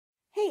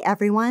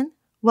everyone.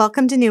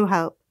 Welcome to New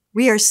Hope.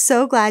 We are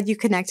so glad you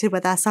connected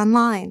with us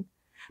online.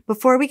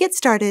 Before we get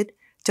started,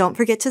 don't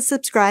forget to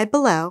subscribe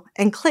below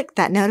and click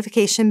that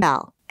notification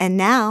bell. And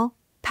now,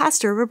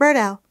 Pastor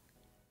Roberto.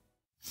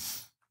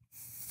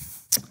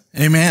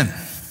 Amen.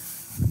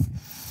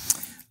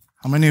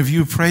 How many of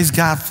you praise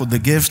God for the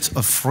gift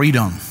of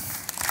freedom?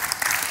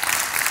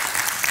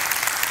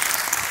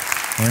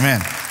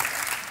 Amen.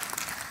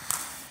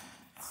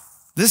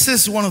 This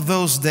is one of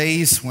those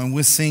days when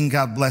we sing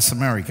God Bless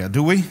America,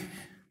 do we?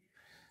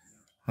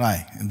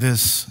 Right.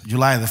 This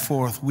July the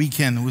 4th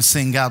weekend, we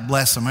sing God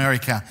Bless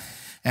America.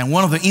 And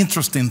one of the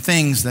interesting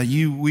things that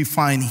we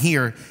find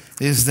here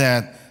is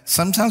that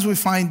sometimes we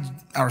find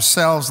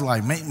ourselves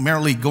like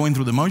merely going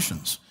through the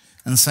motions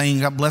and saying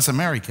God Bless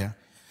America.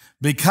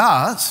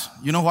 Because,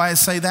 you know why I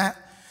say that?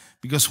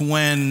 Because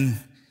when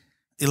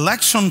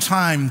election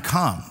time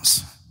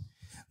comes,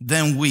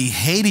 then we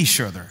hate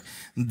each other.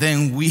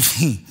 Then we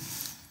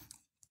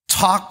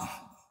talk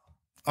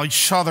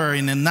each other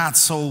in a not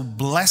so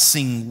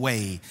blessing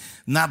way,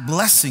 not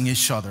blessing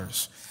each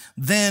other's.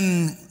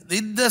 Then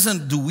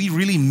do we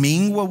really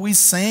mean what we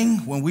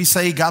sing when we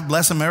say God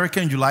bless America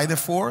on July the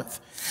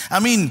 4th? I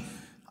mean,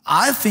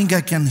 I think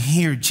I can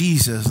hear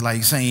Jesus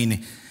like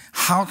saying,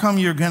 how come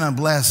you're going to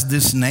bless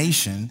this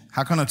nation?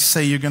 How come I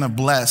say you're going to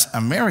bless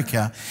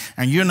America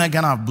and you're not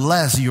going to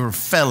bless your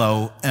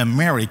fellow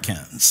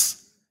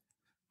Americans?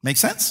 Make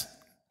sense?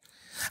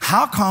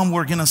 How come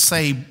we're going to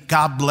say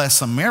God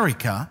bless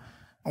America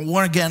and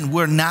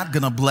we're not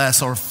going to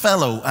bless our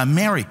fellow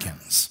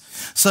Americans?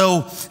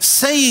 So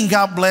saying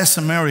God bless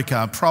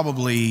America,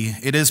 probably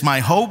it is my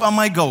hope and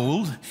my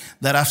goal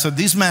that after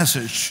this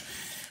message,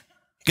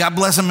 God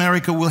bless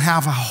America will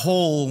have a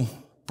whole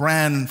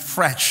brand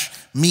fresh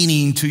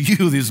meaning to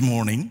you this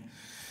morning.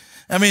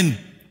 I mean,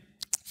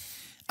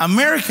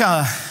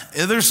 America,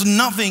 there's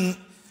nothing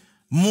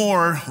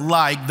more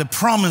like the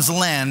promised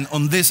land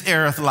on this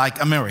earth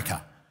like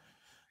America.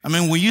 I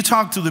mean, when you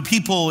talk to the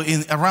people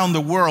around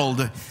the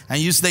world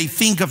and they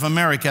think of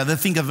America, they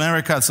think of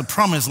America as a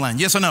promised land.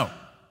 Yes or no?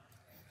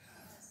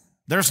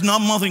 There's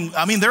nothing.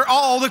 I mean, there are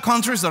all the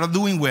countries that are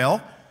doing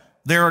well.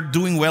 They are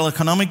doing well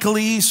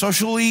economically,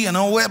 socially, and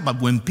all that.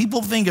 But when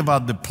people think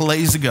about the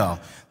place to go,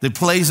 the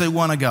place they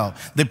want to go,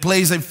 the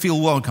place they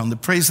feel welcome, the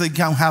place they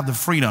can have the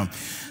freedom,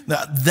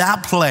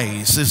 that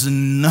place is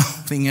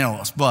nothing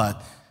else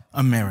but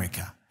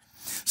America.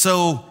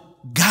 So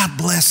God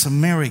bless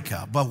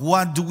America. But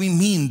what do we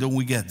mean when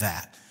we get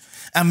that?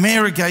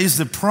 America is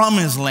the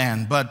promised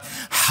land. But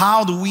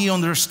how do we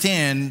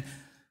understand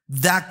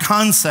that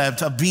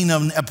concept of being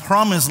a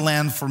promised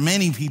land for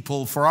many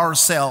people, for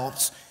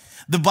ourselves?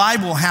 The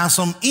Bible has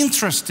some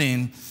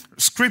interesting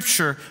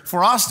scripture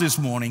for us this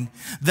morning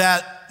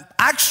that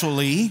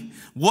actually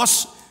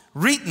was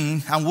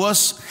written and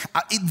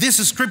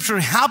this scripture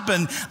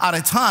happened at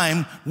a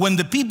time when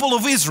the people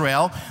of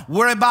Israel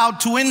were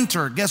about to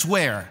enter, guess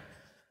where?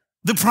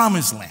 The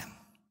promised land.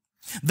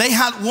 They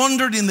had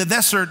wandered in the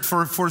desert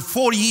for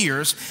 40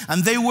 years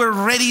and they were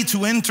ready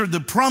to enter the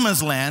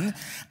promised land.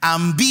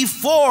 And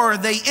before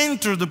they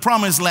entered the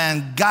promised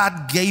land,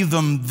 God gave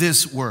them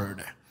this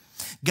word.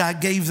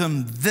 God gave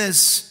them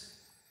this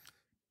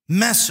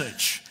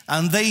message.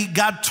 And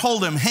God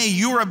told them, hey,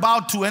 you're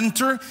about to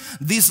enter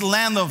this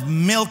land of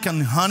milk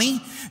and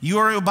honey.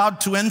 You're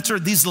about to enter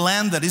this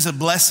land that is a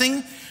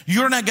blessing.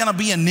 You're not going to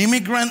be an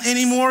immigrant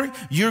anymore.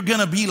 You're going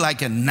to be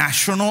like a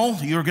national.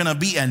 You're going to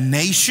be a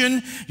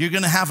nation. You're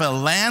going to have a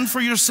land for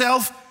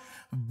yourself.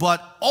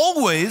 But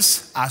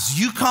always, as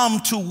you come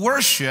to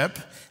worship,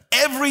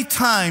 every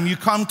time you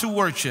come to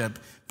worship,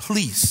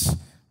 please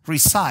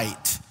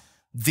recite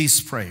this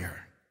prayer.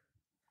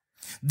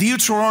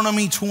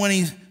 Deuteronomy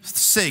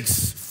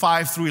 26,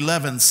 5 through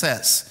 11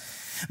 says,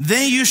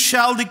 then you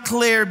shall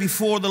declare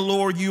before the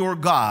Lord your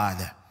God,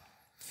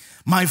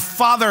 my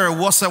father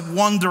was a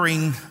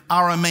wandering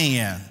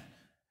Aramean.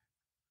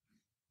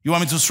 You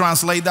want me to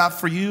translate that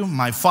for you?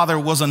 My father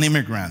was an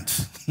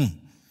immigrant.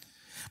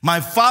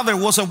 My father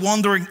was a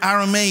wandering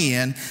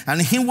Aramean,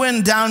 and he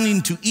went down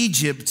into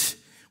Egypt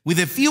with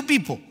a few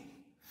people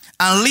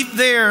and lived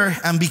there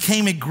and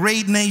became a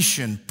great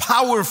nation,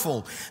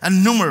 powerful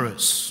and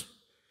numerous.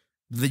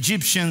 The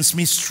Egyptians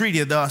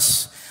mistreated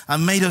us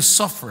and made us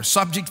suffer,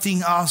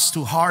 subjecting us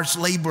to harsh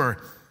labor.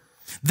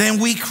 Then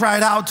we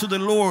cried out to the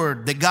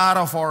Lord, the God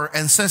of our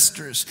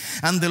ancestors,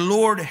 and the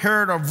Lord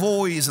heard our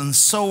voice and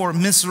saw our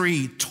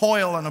misery,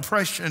 toil, and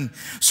oppression.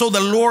 So the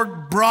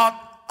Lord brought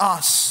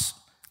us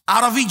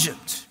out of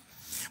Egypt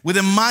with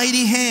a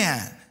mighty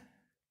hand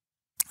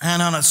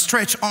and on a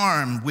stretched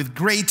arm, with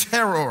great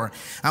terror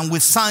and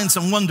with signs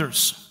and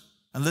wonders.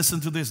 And listen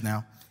to this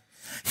now.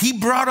 He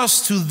brought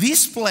us to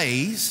this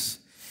place.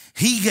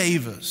 He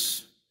gave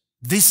us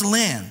this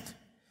land,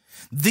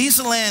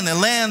 a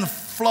land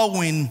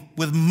flowing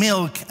with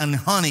milk and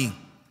honey.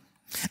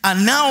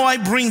 And now I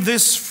bring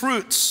these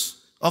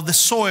fruits of the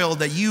soil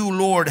that you,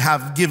 Lord,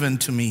 have given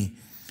to me.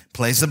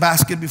 Place the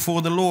basket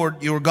before the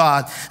Lord your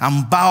God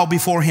and bow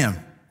before him.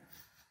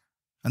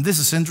 And this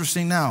is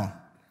interesting now.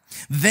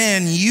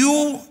 Then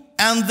you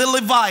and the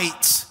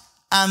Levites,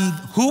 and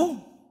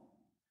who?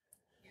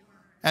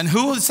 And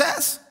who, it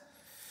says?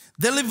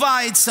 The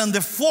Levites and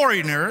the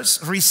foreigners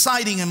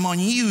residing among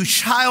you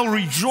shall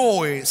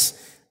rejoice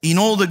in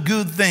all the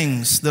good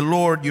things the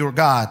Lord your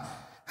God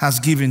has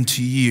given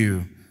to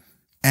you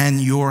and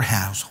your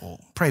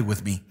household. Pray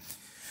with me.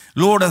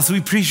 Lord, as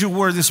we preach your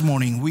word this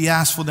morning, we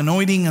ask for the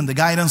anointing and the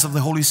guidance of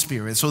the Holy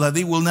Spirit so that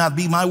it will not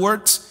be my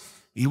words,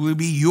 it will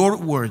be your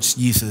words,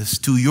 Jesus,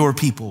 to your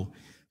people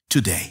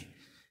today.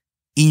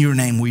 In your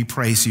name we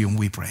praise you and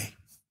we pray.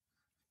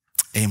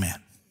 Amen.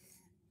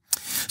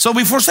 So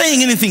before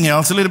saying anything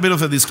else, a little bit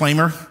of a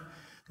disclaimer.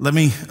 Let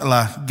me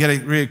get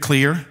it really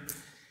clear.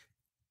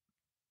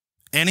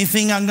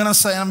 Anything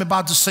I'm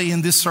about to say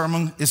in this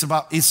sermon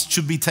it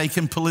should be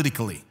taken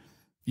politically.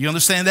 You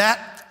understand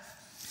that?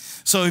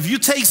 So if you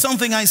take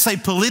something I say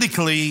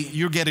politically,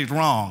 you get it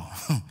wrong.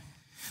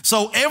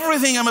 So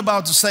everything I'm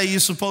about to say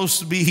is supposed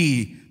to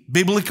be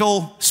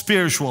biblical,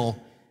 spiritual,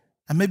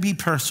 and maybe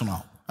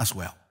personal as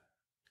well.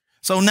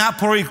 So not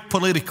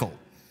political.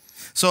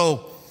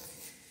 So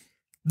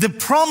the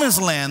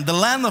promised land, the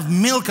land of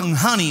milk and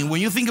honey, when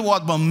you think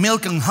about what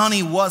milk and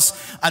honey was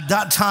at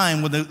that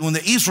time when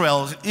the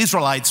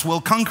Israelites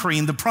were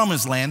conquering the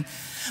promised land,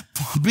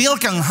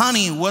 milk and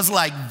honey was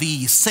like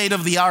the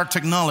state-of-the-art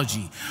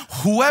technology.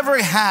 Whoever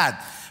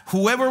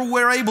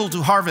were able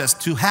to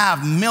harvest, to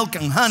have milk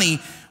and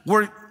honey,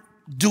 were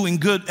doing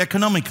good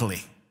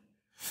economically.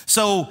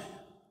 So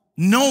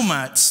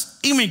nomads,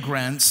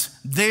 immigrants,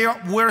 they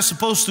were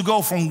supposed to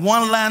go from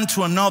one land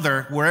to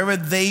another wherever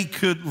they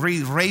could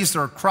raise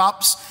their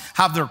crops,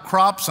 have their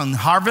crops and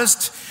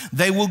harvest,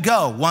 they will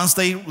go. Once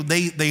they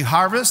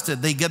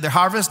harvest, they get their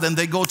harvest, then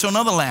they go to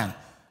another land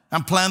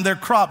and plant their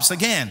crops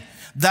again.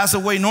 That's the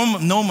way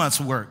nomads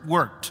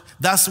worked.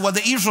 That's what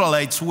the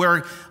Israelites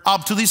were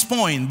up to this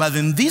point. But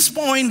in this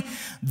point,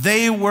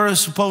 they were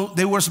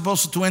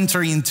supposed to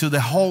enter into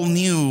the whole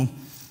new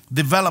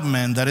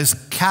development that is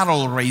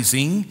cattle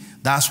raising.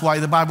 That's why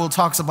the Bible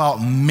talks about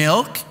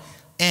milk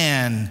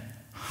and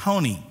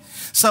honey.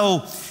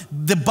 So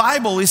the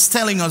Bible is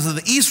telling us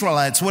that the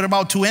Israelites were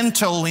about to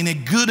enter in a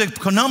good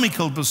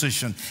economical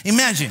position.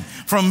 Imagine,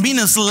 from being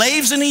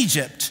slaves in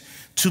Egypt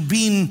to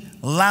being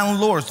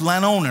landlords,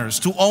 landowners,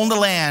 to own the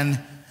land,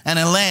 and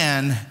a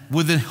land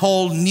with a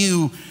whole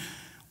new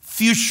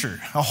future,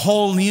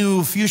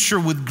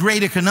 with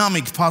great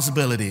economic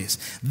possibilities.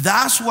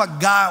 That's what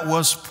God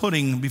was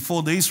putting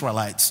before the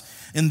Israelites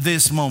in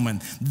this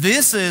moment.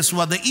 This is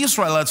what the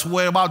Israelites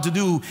were about to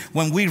do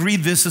when we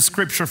read this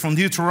scripture from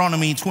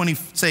Deuteronomy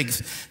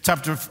 26,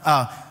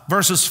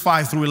 verses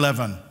 5 through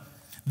 11.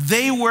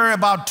 They were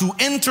about to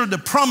enter the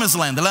promised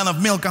land, the land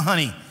of milk and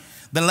honey,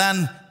 the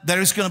land that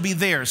is going to be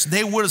theirs.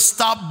 They would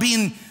stop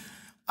being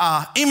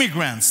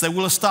immigrants. They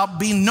will stop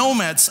being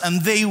nomads,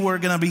 and they were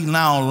going to be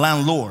now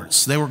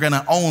landlords. They were going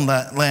to own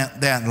that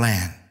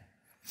land.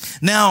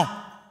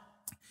 Now,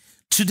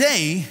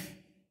 today,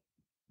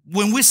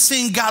 when we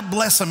sing God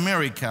Bless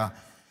America,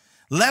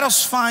 let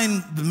us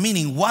find the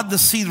meaning, what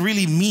does it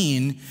really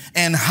mean,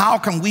 and how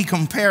can we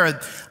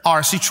compare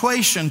our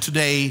situation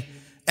today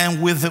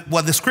and with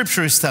what the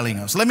scripture is telling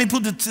us. Let me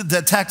put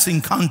the text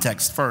in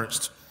context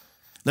first.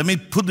 Let me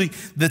put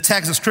the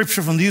text of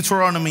scripture from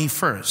Deuteronomy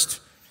first.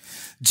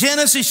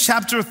 Genesis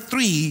chapter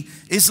 3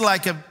 is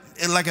like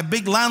a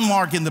big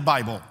landmark in the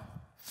Bible.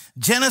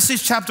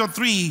 Genesis chapter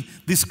 3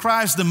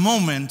 describes the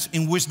moment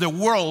in which the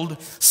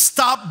world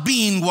stopped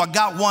being what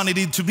God wanted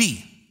it to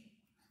be.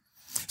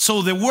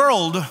 So the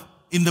world,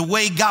 in the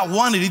way God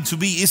wanted it to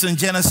be, is in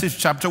Genesis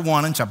chapter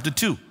 1 and chapter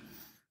 2.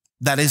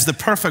 That is the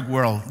perfect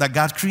world that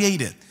God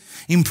created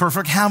in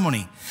perfect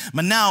harmony.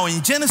 But now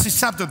in Genesis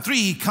chapter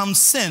 3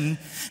 comes sin,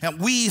 and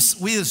we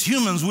as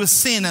humans, we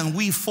sin and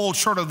we fall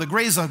short of the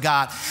grace of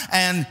God.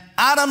 And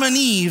Adam and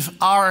Eve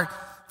are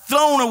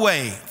thrown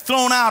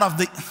out of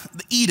the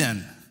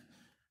Eden.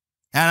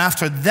 And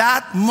after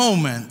that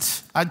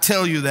moment, I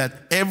tell you that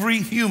every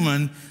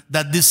human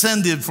that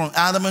descended from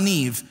Adam and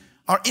Eve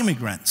are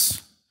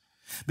immigrants,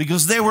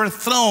 because they were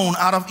thrown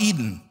out of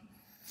Eden.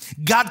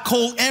 God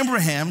called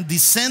Abraham,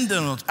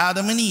 descendant of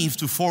Adam and Eve,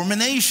 to form a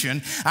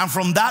nation. And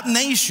from that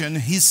nation,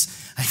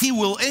 he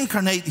will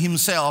incarnate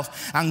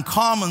himself and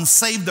come and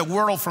save the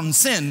world from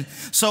sin.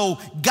 So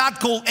God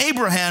called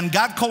Abraham.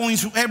 God calling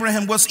to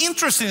Abraham was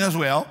interesting as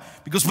well,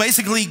 because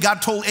basically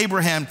God told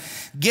Abraham,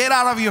 get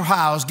out of your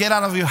house, get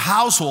out of your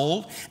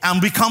household, and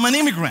become an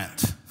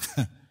immigrant.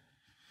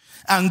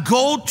 And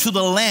go to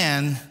the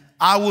land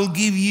I will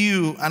give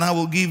you, and I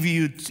will give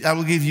you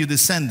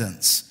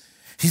descendants.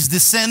 His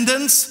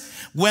descendants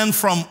went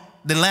from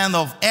the land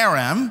of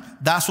Aram.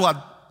 That's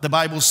what the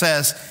Bible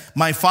says.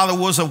 My father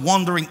was a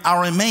wandering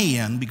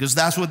Aramean, because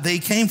that's what they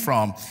came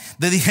from.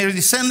 Their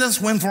descendants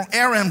went from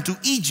Aram to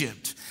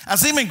Egypt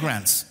as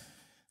immigrants.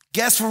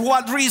 Guess for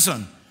what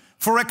reason?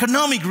 For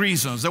economic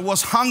reasons. There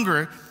was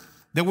hunger.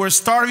 They were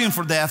starving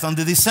for death, and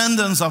the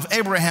descendants of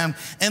Abraham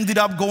ended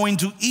up going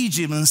to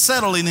Egypt and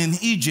settling in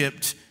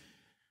Egypt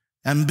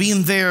and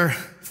being there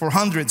for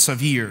hundreds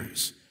of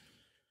years.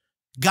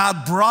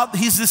 God brought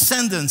his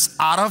descendants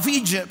out of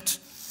Egypt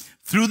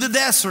through the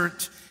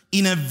desert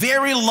in a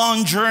very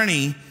long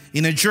journey,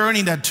 in a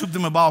journey that took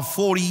them about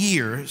 40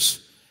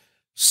 years,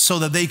 so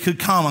that they could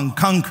come and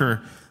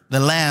conquer the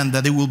land,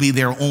 that it will be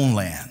their own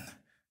land.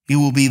 It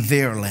will be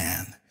their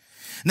land.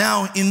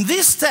 Now, in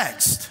this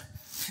text,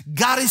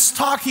 God is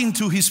talking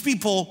to his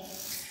people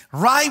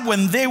right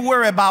when they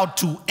were about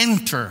to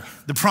enter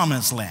the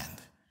promised land.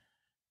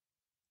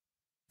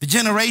 The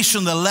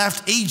generation that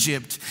left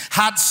Egypt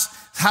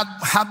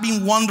had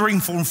been wandering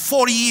for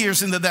 40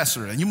 years in the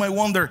desert. And you might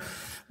wonder,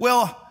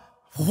 well,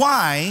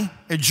 why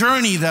a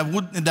journey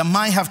that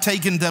might have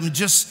taken them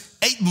just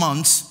 8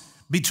 months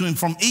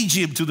from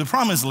Egypt to the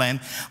promised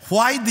land,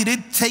 why did it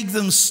take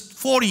them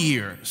 40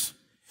 years?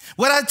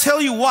 Well, I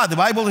tell you what, the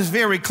Bible is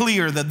very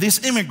clear that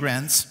these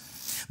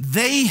immigrants,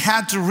 they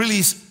had to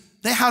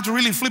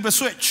really flip a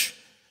switch.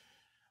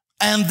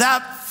 And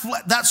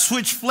that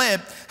switch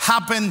flip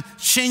happened,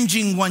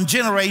 changing one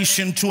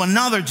generation to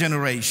another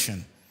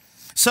generation.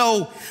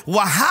 So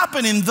what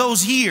happened in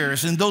those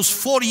years, in those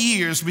 40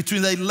 years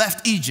between they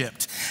left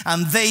Egypt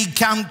and they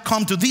can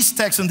come to this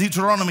text in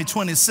Deuteronomy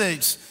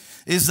 26,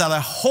 is that a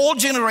whole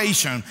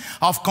generation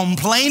of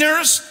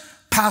complainers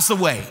passed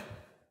away.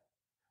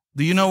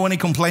 Do you know any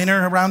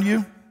complainer around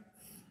you?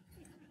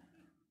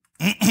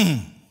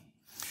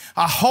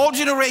 A whole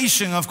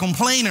generation of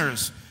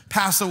complainers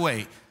passed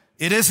away.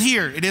 It is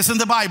here. It is in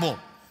the Bible.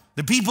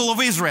 The people of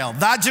Israel,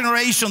 that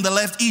generation that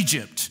left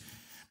Egypt.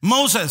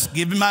 Moses,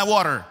 give me my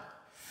water.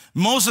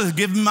 Moses,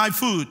 give me my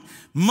food.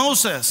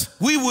 Moses,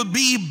 we would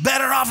be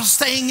better off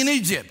staying in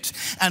Egypt.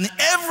 And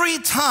every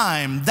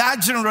time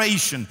that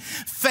generation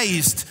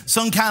faced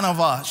some kind of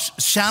a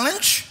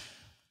challenge,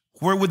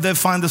 where would they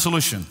find the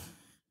solution?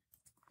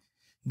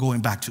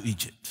 Going back to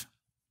Egypt.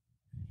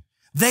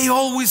 They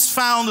always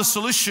found a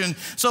solution.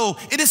 So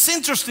it is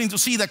interesting to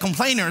see that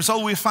complainers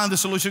always found the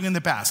solution in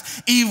the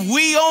past. If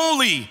we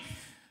only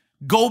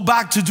go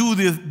back to do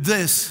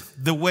this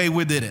the way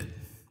we did it.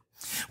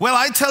 Well,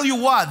 I tell you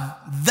what,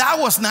 that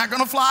was not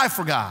going to fly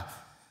for God.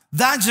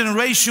 That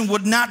generation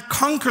would not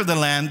conquer the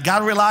land.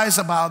 God realized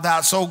about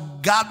that. So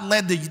God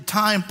let the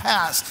time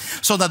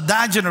pass so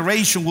that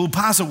generation will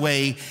pass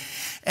away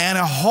and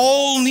a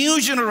whole new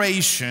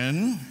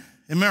generation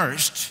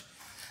emerged.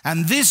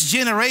 And this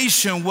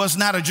generation was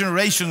not a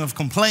generation of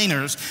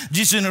complainers.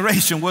 This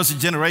generation was a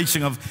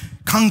generation of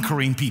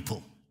conquering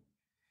people,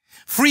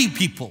 free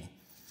people.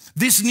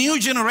 This new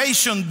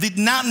generation did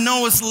not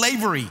know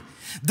slavery.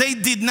 They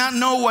did not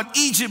know what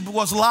Egypt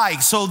was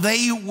like, so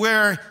they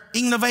were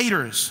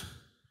innovators.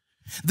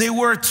 They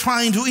were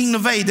trying to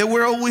innovate. They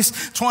were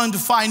always trying to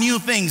find new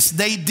things.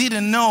 They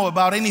didn't know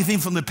about anything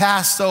from the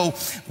past, so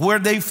where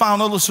they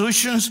found all the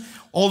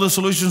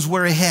solutions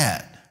were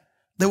ahead.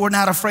 They were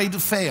not afraid to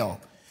fail.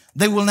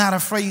 They were not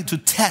afraid to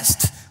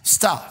test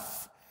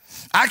stuff.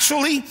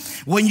 Actually,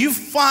 when you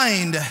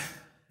find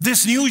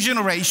this new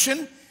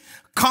generation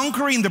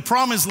conquering the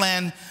promised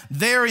land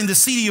there in the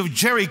city of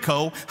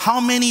Jericho,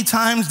 how many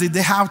times did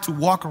they have to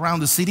walk around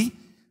the city?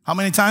 How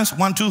many times?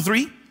 1, 2,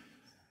 3?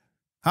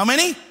 How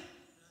many?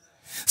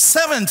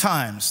 7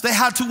 times they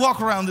had to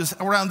walk around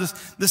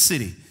this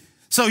city.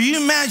 So you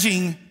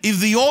imagine if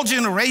the old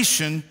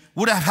generation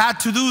would have had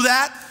to do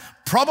that,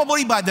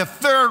 probably by the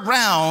 3rd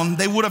round,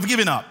 they would have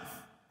given up.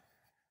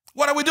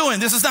 What are we doing?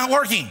 This is not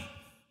working.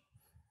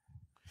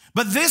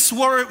 But these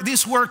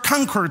were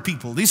conquered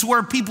people. These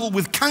were people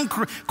with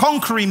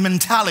conquering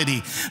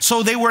mentality.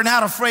 So they were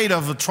not afraid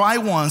of try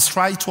once,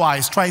 try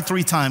twice, try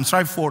 3 times,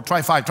 try 4,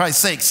 try 5, try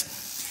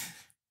 6.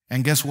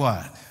 And guess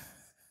what?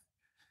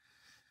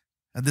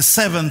 At the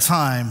 7th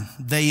time,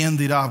 they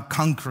ended up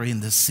conquering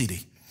the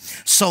city.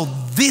 So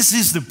this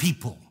is the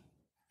people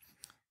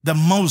that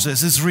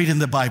Moses is reading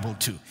the Bible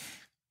to.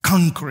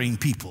 Conquering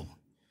people.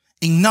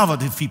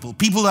 Innovative people,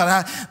 people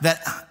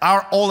that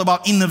are all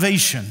about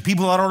innovation,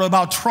 people that are all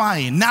about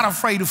trying, not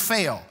afraid to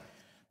fail.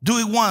 Do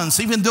it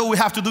once, even though we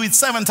have to do it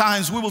 7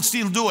 times, we will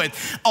still do it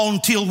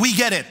until we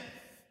get it.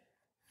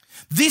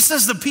 This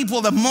is the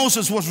people that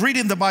Moses was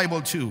reading the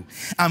Bible to.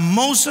 And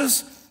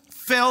Moses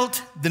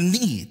felt the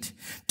need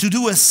to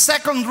do a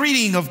second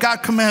reading of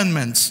God's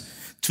commandments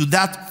to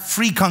that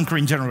free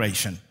conquering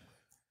generation.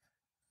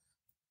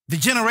 The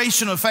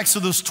generation of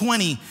Exodus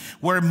 20,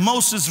 where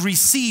Moses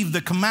received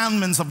the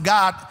commandments of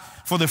God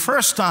for the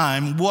first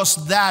time,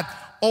 was that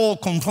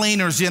old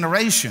complainers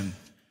generation.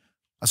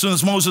 As soon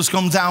as Moses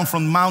comes down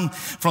from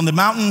the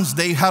mountains,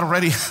 they had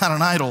already had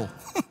an idol.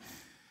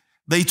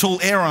 They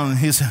told Aaron,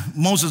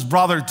 Moses'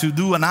 brother, to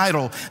do an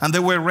idol, and they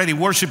were already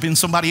worshiping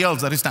somebody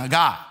else that is not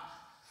God.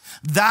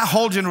 That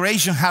whole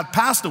generation had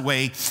passed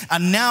away,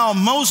 and now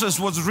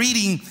Moses was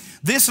reading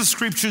this is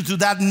scripture to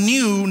that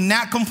new,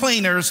 not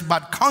complainers,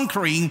 but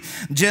conquering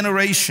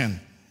generation.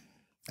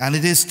 And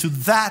it is to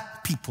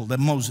that people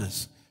that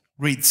Moses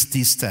reads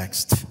this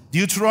text.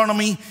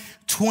 Deuteronomy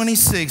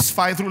 26,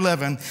 5 through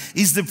 11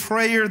 is the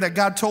prayer that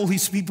God told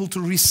his people to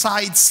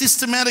recite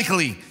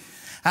systematically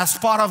as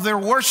part of their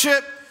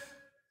worship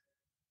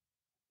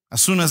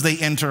as soon as they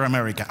enter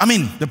America. I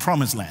mean, the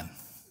promised land.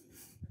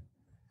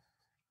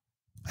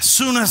 As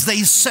soon as they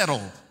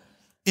settle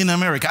in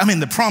America. I mean,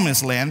 the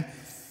promised land,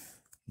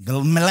 the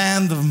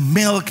land of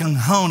milk and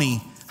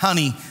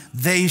honey,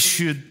 they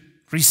should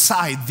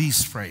recite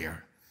this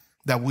prayer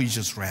that we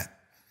just read.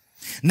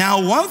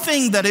 Now, one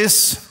thing that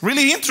is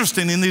really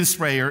interesting in this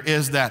prayer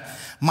is that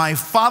my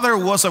father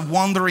was a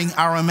wandering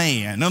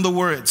Aramean. In other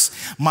words,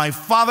 my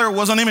father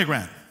was an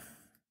immigrant.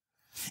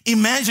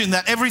 Imagine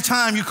that every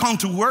time you come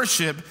to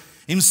worship,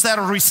 instead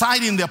of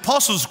reciting the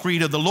Apostles'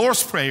 Creed or the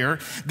Lord's Prayer,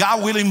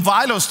 God will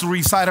invite us to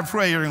recite a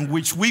prayer in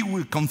which we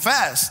will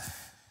confess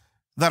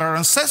that our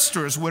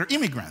ancestors were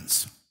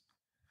immigrants.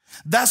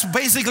 That's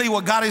basically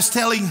what God is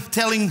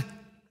telling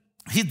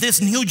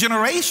this new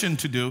generation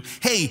to do.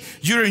 Hey,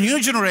 you're a new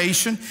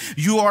generation.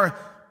 You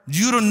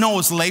don't know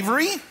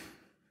slavery.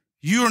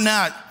 You're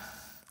not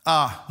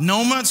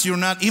nomads. You're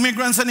not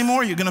immigrants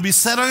anymore. You're going to be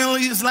settled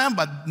in this land,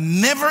 but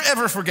never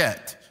ever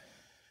forget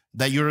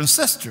that your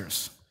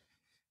ancestors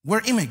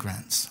were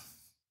immigrants.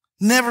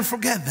 Never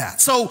forget that.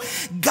 So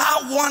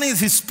God wanted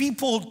his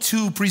people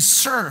to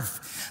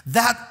preserve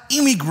that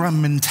immigrant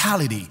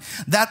mentality,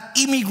 that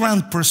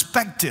immigrant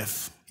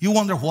perspective. You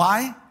wonder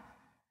why?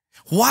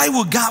 Why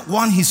would God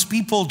want his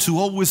people to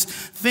always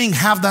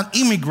have that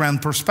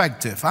immigrant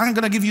perspective? I'm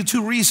going to give you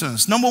two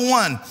reasons. Number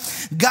one,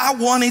 God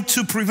wanted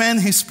to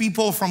prevent his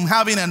people from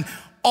having an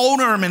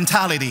owner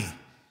mentality.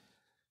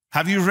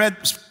 Have you read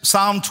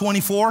Psalm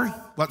 24?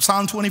 What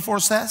Psalm 24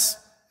 says?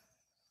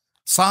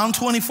 Psalm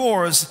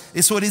 24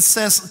 is what it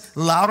says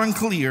loud and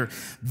clear.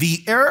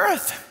 The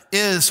earth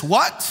is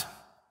what?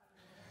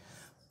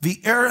 The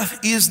earth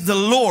is the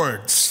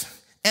Lord's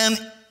and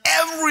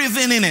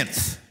everything in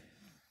it.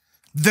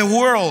 The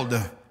world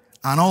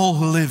and all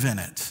who live in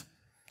it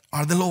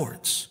are the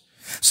Lord's.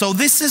 So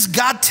this is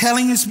God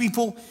telling his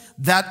people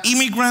that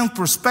immigrant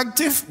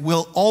perspective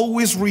will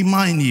always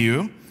remind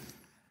you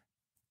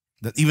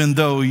that even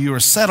though you are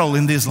settled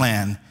in this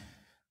land,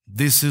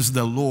 this is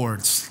the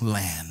Lord's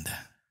land.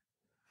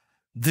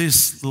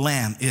 This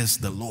land is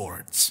the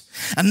Lord's.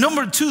 And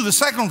number two, the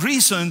second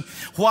reason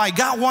why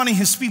God wanted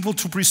his people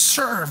to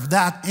preserve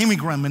that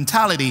immigrant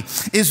mentality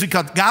is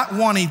because God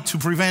wanted to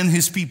prevent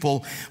his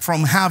people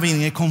from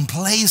having a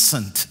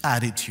complacent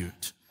attitude.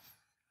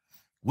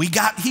 We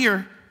got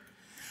here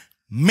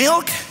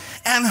milk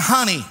and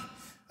honey,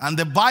 and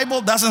the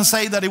Bible doesn't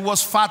say that it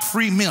was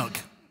fat-free milk.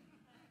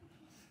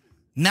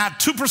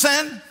 Not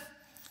 2%,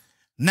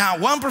 not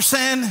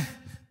 1%.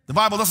 The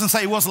Bible doesn't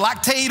say it was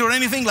lactate or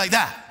anything like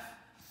that.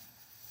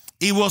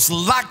 It was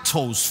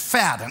lactose,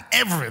 fat, and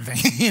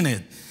everything in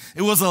it.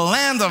 It was a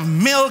land of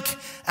milk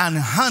and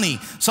honey.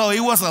 So it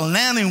was a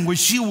land in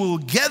which you will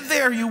get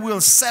there, you will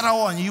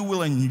settle, and you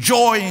will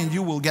enjoy, and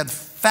you will get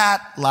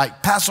fat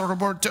like Pastor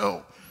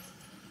Roberto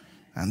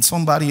and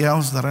somebody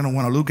else that I don't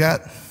want to look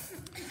at.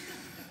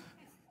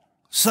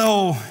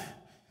 So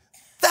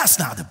that's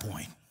not the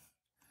point.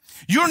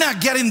 You're not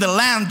getting the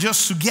land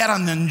just to get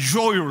and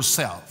enjoy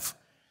yourself.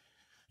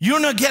 You're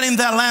not getting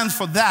that land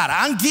for that.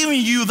 I'm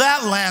giving you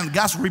that land.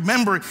 Guys,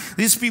 remember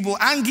these people.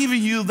 I'm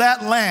giving you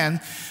that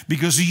land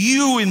because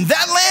you, in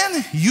that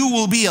land, you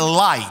will be a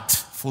light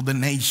for the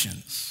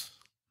nations.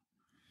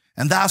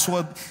 And that's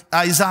what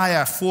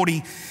Isaiah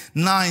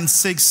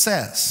 49:6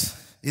 says.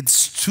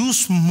 It's too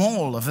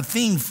small of a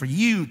thing for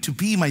you to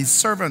be my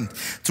servant,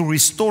 to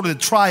restore the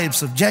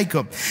tribes of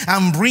Jacob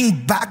and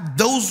bring back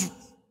those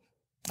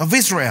of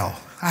Israel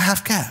I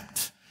have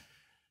kept.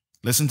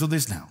 Listen to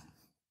this now.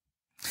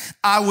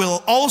 I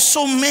will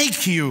also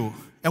make you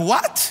a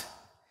what?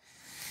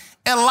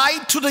 A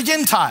light to the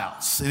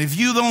Gentiles. And if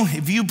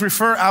you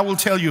prefer, I will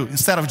tell you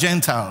instead of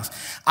Gentiles,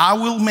 I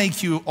will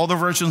make you, other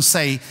versions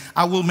say,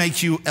 I will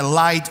make you a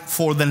light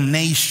for the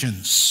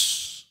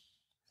nations.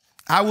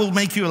 I will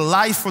make you a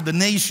light for the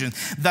nation,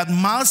 that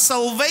my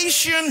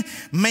salvation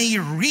may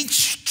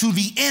reach to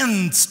the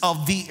ends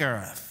of the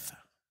earth.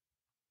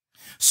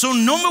 So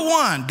number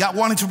one, God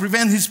wanted to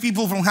prevent his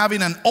people from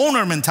having an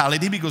owner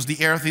mentality because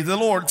the earth is the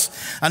Lord's.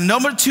 And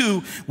number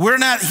two, we're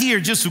not here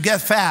just to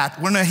get fat.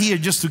 We're not here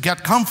just to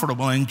get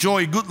comfortable and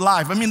enjoy a good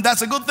life. I mean,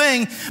 that's a good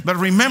thing, but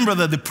remember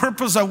that the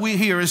purpose that we're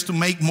here is to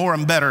make more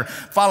and better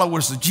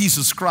followers of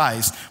Jesus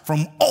Christ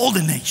from all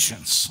the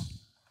nations,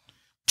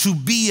 to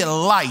be a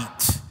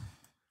light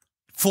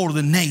for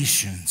the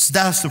nations.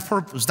 That's the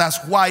purpose.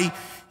 That's why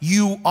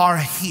you are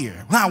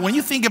here. Now, when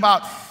you think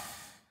about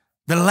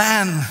the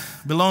land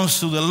belongs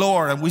to the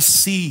Lord, and we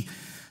see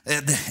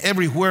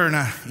everywhere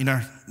in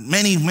our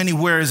many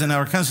words in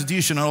our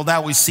Constitution and all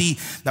that, we see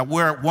that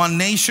we're one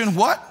nation,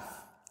 what?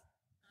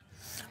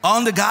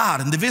 Under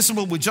God,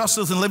 indivisible with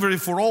justice and liberty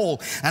for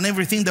all, and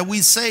everything that we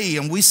say.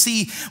 And we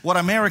see what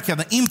America,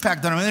 the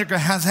impact that America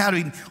has had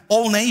in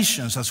all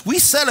nations. As we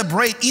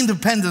celebrate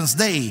Independence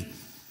Day,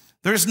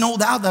 there's no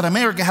doubt that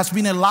America has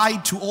been a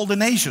light to all the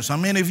nations. I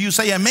mean, if you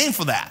say amen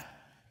for that.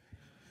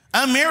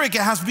 America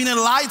has been a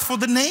light for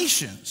the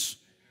nations,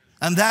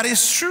 and that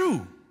is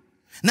true.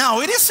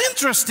 Now, it is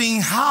interesting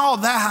how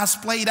that has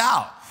played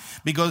out,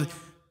 because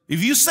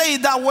if you say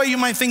it that way, you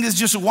might think it's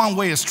just a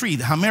one-way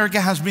street. America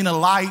has been a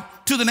light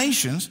to the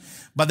nations,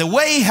 but the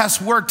way it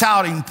has worked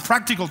out in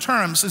practical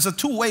terms is a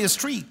two-way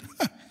street.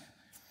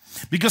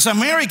 Because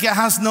America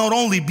has not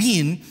only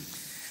been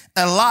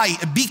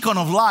a beacon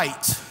of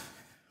light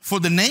for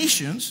the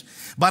nations,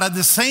 but at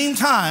the same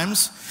time,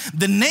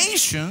 the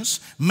nations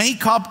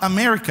make up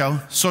America's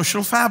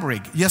social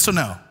fabric. Yes or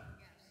no?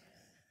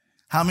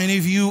 How many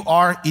of you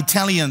are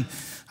Italian?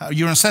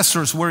 Your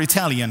ancestors were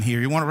Italian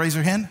here. You want to raise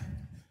your hand?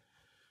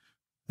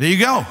 There you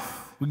go.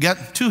 We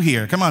got 2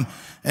 here. Come on.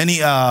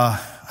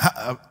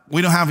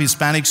 We don't have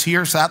Hispanics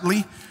here,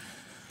 sadly.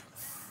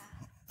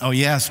 Oh,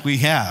 yes, we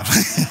have.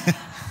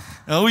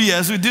 Oh,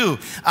 yes, we do.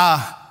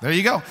 There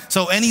you go.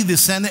 So any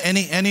descendant,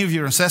 any of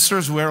your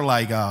ancestors were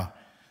like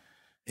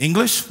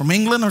English from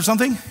England or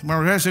something?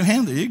 Raise your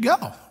hand. There you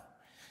go.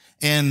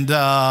 And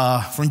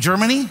from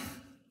Germany?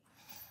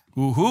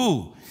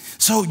 Woohoo.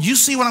 So you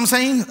see what I'm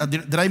saying?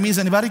 Did I miss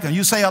anybody? Can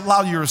you say out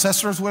loud your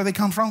ancestors, where they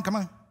come from? Come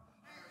on.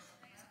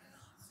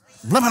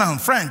 Lebanon,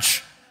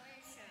 French.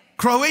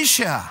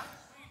 Croatia.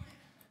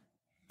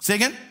 Say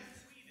again?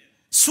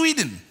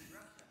 Sweden.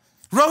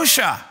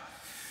 Russia.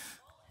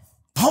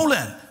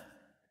 Poland.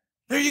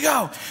 There you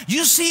go.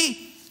 You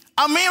see,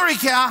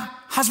 America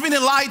has been a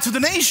light to the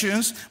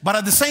nations, but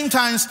at the same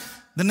time,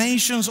 the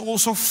nations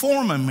also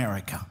form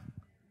America.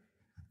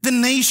 The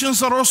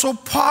nations are also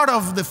part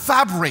of the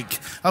fabric,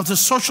 of the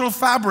social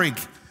fabric,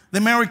 the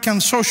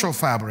American social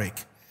fabric.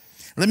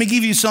 Let me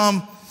give you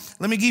some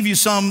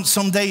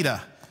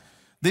data.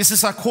 This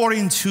is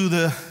according to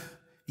the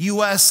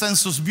U.S.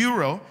 Census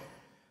Bureau.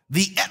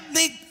 The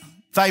ethnic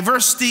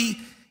diversity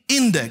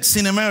index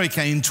in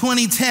America in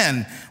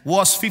 2010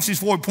 was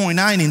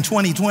 54.9. In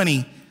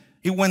 2020,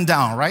 it went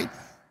down, right?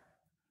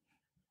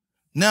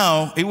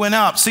 No, it went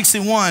up,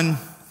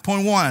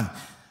 61.1.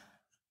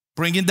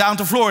 Bring it down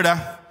to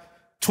Florida,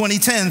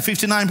 2010,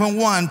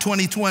 59.1,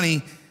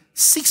 2020,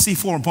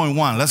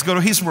 64.1. Let's go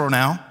to Hillsborough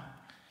now.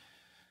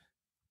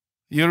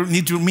 You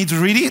need me to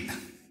read it?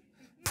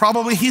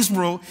 Probably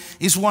Hillsborough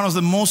is one of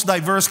the most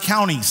diverse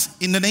counties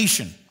in the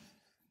nation.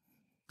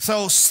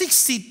 So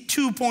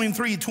 62.3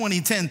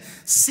 2010,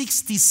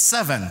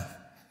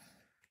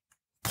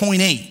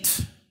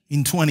 67.8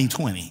 in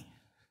 2020.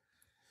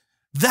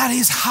 That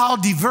is how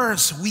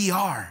diverse we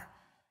are.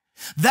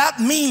 That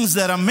means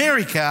that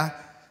America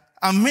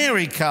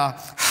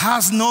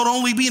has not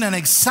only been an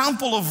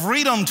example of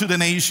freedom to the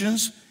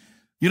nations.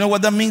 You know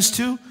what that means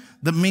too?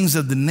 That means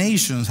that the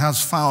nations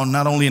has found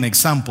not only an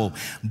example,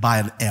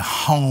 but a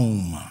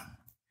home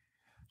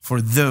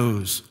for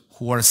those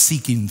who are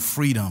seeking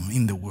freedom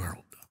in the world.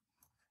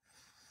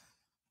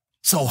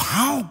 So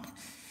how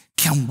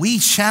can we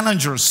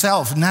challenge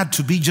ourselves not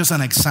to be just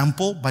an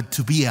example, but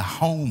to be a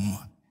home?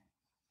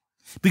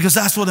 Because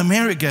that's what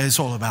America is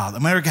all about.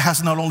 America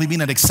has not only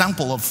been an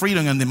example of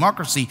freedom and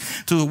democracy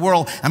to the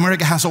world,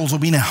 America has also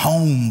been a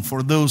home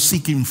for those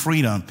seeking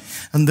freedom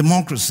and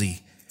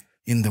democracy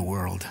in the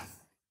world.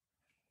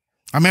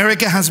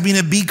 America has been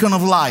a beacon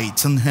of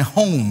light and a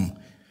home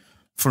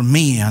for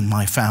me and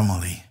my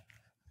family.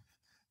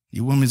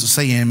 You want me to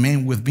say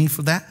amen with me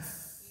for that?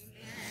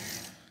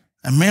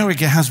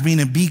 America has been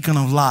a beacon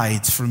of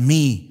light for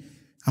me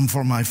and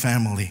for my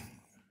family.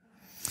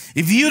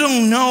 If you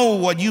don't know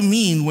what you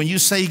mean when you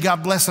say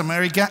God bless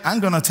America, I'm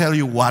going to tell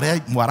you what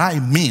I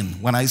mean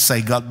when I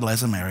say God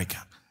bless America.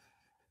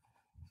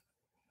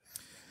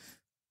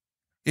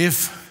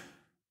 If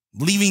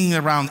living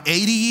around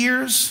 80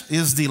 years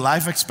is the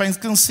life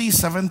expectancy,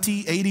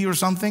 70, 80 or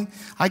something,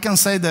 I can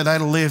say that I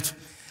lived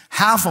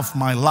half of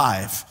my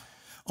life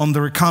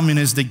under a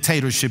communist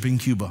dictatorship in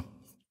Cuba.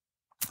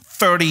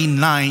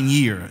 39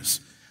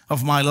 years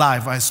of my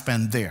life I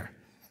spent there,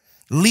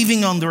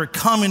 living under a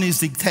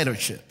communist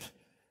dictatorship.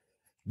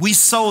 We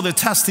saw the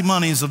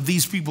testimonies of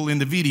these people in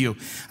the video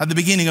at the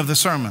beginning of the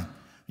sermon.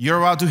 You're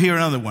about to hear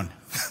another one.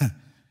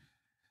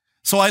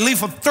 So I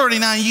lived for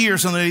 39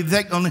 years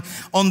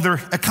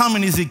under a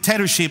communist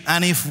dictatorship,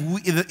 and if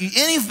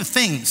any of the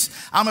things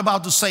I'm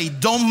about to say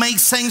don't make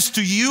sense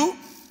to you,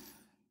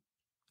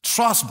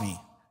 trust me,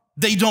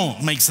 they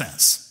don't make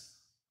sense.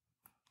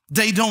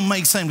 They don't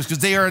make sense because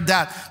they are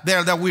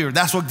that weird.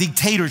 That's what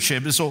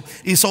dictatorship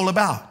is all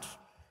about.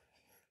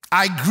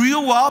 I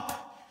grew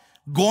up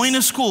going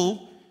to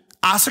school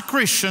as a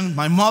Christian.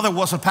 My mother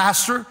was a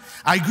pastor.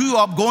 I grew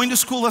up going to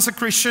school as a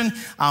Christian.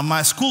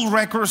 My school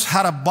records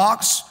had a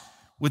box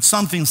with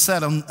something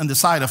said on the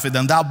side of it,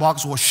 and that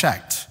box was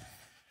checked.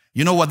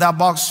 You know what that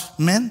box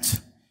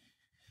meant?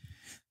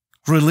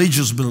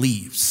 Religious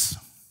beliefs.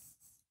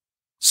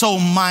 So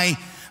my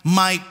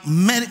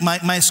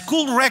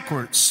school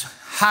records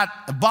had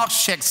a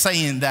box check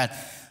saying that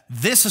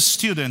this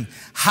student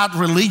had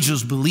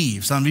religious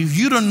beliefs. And if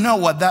you don't know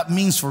what that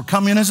means for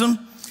communism,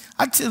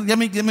 let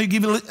me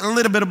give you a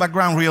little bit of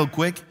background real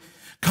quick.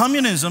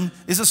 Communism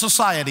is a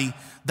society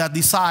that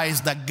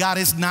decides that God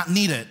is not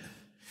needed.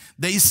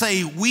 They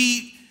say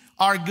we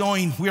are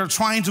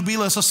trying to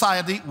build a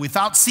society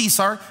without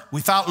Caesar,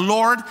 without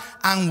Lord,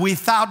 and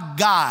without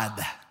God.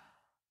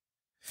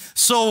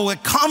 So a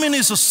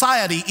communist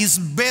society is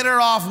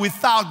better off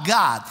without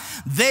God.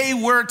 They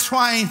were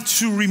trying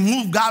to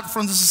remove God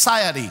from the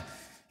society.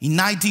 In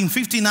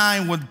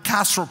 1959, when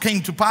Castro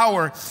came to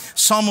power,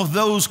 some of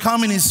those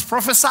communists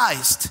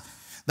prophesied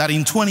that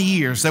in 20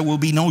 years there will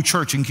be no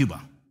church in Cuba.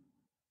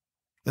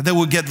 That they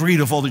will get rid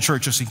of all the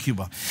churches in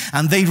Cuba.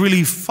 And they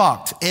really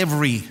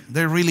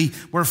they really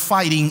were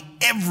fighting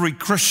every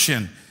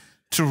Christian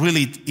to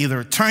really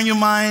either turn your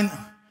mind,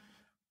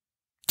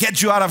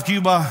 get you out of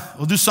Cuba,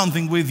 or do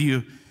something with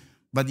you.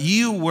 But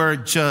you were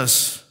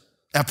just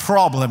a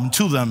problem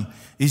to them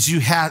if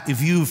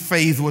your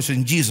faith was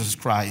in Jesus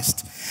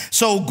Christ.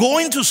 So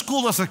going to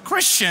school as a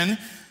Christian,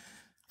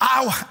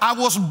 I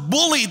was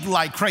bullied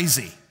like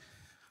crazy.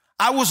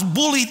 I was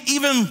bullied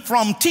even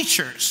from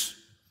teachers.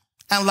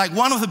 And like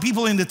one of the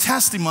people in the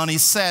testimony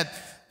said,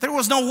 there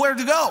was nowhere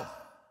to go.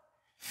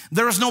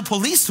 There was no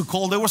police to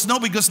call.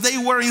 Because they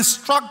were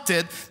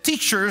instructed,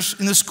 teachers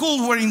in the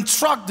school were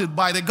instructed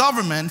by the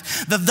government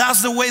that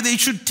that's the way they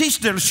should teach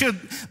their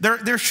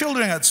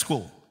children at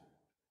school.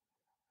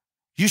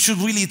 You should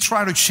really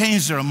try to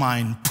change their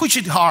mind, push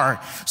it hard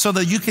so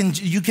that you can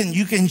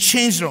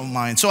change their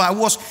mind. So I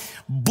was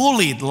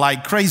bullied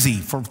like crazy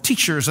for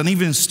teachers and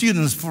even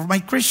students for my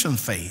Christian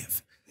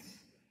faith.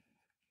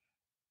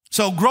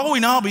 So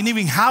growing up and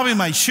even having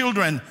my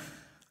children,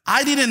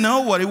 I didn't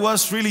know what it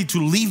was really to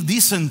live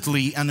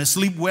decently and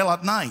sleep well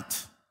at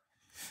night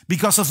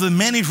because of the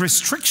many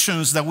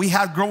restrictions that we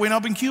had growing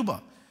up in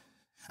Cuba.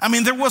 I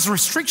mean, there was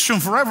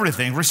restriction for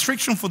everything,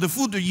 restriction for the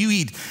food that you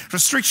eat,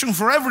 restriction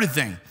for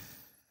everything.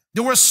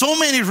 There were so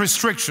many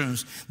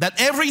restrictions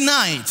that every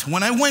night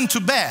when I went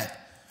to bed,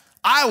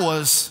 I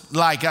was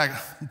like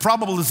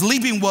probably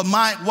sleeping with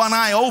one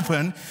eye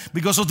open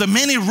because of the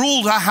many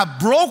rules I had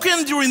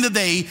broken during the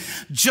day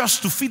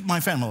just to feed my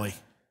family.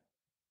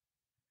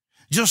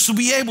 Just to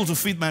be able to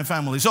feed my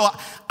family. So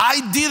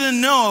I didn't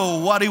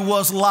know what it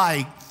was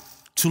like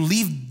to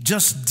live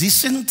just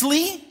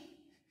decently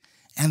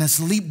and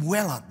sleep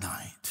well at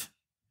night.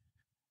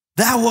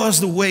 That was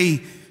the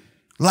way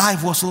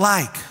life was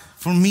like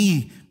for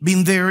me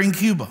being there in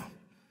Cuba.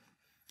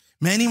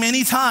 Many,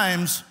 many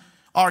times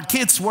our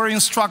kids were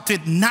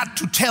instructed not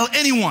to tell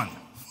anyone.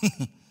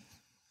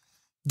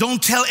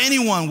 Don't tell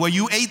anyone what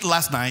you ate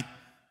last night.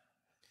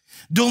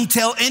 Don't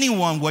tell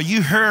anyone what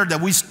you heard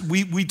that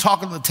we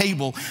talk at the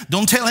table.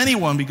 Don't tell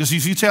anyone, because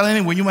if you tell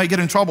anyone, you might get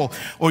in trouble,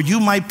 or you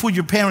might put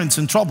your parents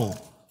in trouble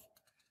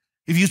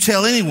if you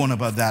tell anyone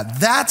about that.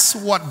 That's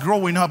what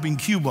growing up in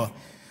Cuba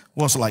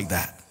was like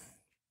that.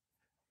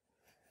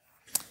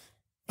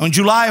 On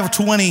July of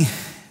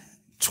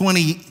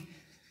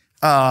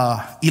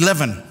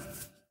 2011,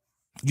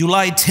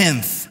 July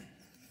 10th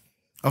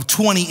of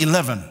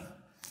 2011,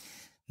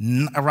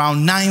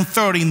 around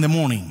 9:30 in the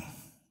morning,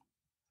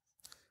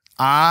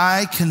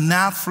 I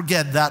cannot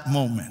forget that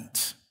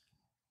moment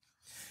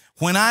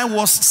when I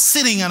was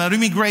sitting on an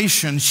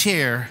immigration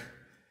chair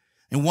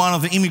in one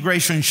of the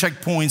immigration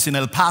checkpoints in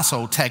El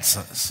Paso,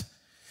 Texas.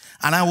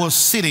 And I was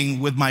sitting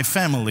with my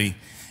family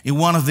in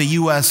one of the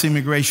U.S.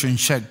 immigration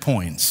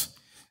checkpoints.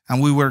 And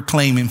we were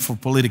claiming for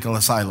political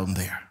asylum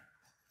there.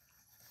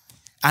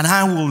 And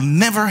I will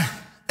never,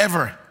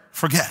 ever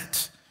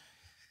forget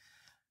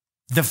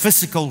the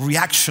physical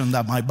reaction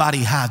that my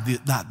body had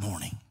that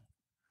morning.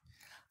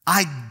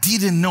 I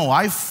didn't know.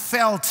 I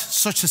felt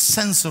such a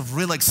sense of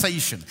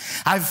relaxation.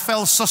 I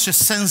felt such a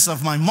sense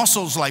of my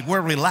muscles like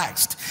were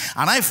relaxed.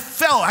 And I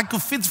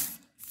could feel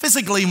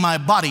physically in my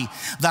body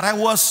that I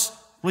was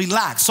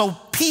relaxed. So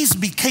peace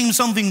became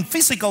something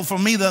physical for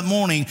me that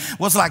morning. It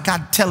was like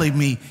God telling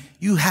me,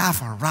 you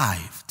have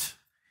arrived.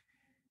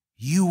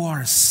 You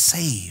are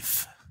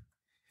safe.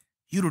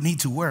 You don't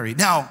need to worry.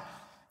 Now,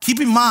 keep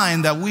in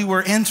mind that we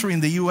were entering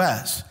the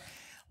U.S.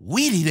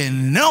 We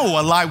didn't know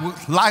what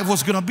life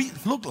was going to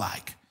look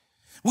like.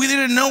 We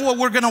didn't know what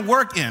we're going to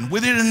work in. We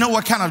didn't know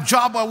what kind of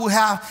job I would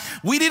have.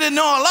 We didn't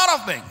know a lot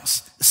of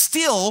things.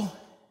 Still,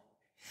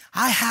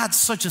 I had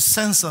such a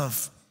sense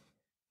of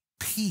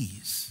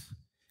peace.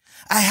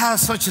 I had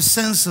such a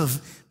sense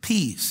of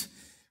peace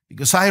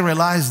because I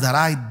realized that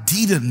I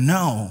didn't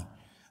know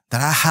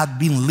that I had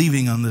been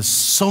living under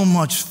so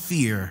much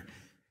fear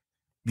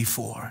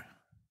before.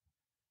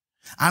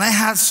 And I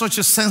had such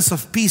a sense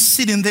of peace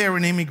sitting there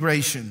in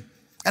immigration.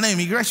 And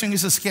immigration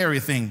is a scary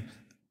thing,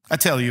 I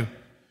tell you.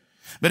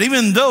 But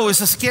even though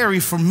it's scary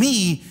for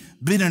me,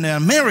 being an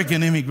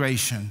American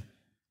immigration,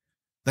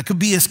 that could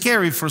be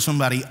scary for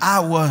somebody,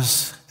 I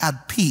was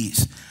at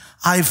peace.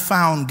 I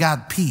found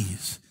God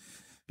peace.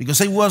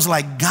 Because it was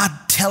like God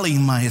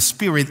telling my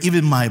spirit,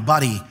 even my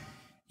body,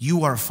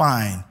 you are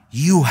fine.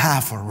 You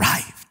have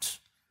arrived.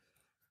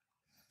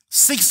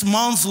 6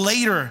 months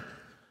later,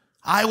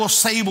 I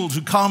was able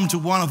to come to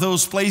one of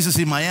those places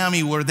in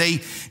Miami where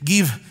they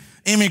give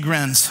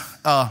immigrants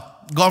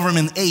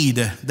government aid.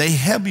 They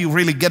help you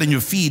really get on your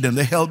feet, and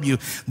they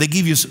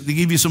give you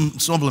some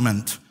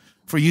supplement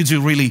for you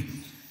to really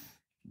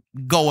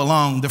go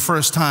along the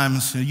first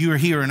times you're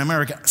here in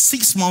America.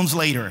 6 months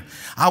later,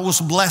 I was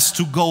blessed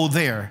to go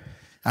there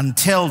and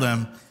tell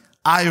them,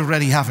 I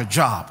already have a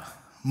job.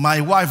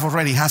 My wife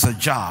already has a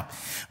job.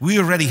 We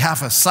already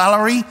have a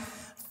salary.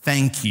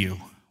 Thank you.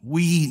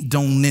 We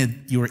don't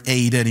need your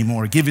aid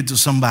anymore. Give it to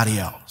somebody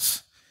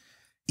else.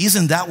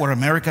 Isn't that what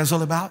America is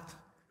all about?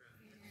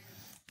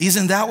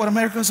 Isn't that what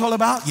America is all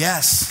about?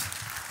 Yes.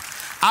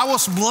 I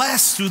was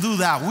blessed to do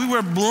that. We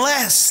were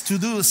blessed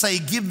to say,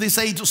 give this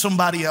aid to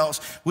somebody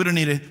else. We don't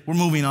need it. We're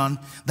moving on.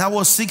 That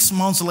was 6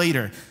 months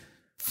later.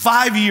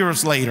 5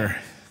 years later,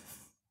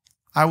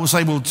 I was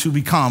able to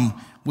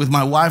become, with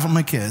my wife and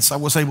my kids, I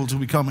was able to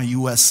become a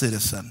U.S.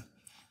 citizen.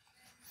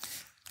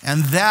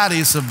 And that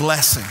is a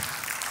blessing.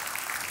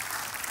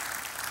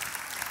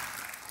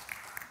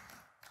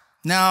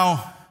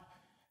 Now,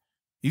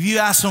 if you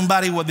ask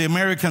somebody what the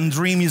American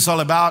dream is all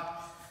about,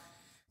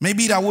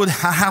 maybe I would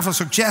have a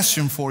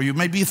suggestion for you.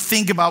 Maybe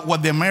think about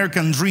what the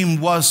American dream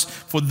was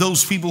for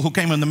those people who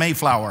came in the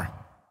Mayflower.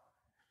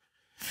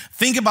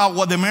 Think about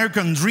what the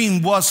American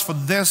dream was for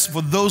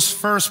those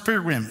first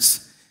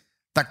pilgrims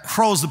that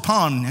crossed the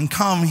pond and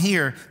come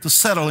here to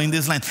settle in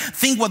this land.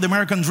 Think what the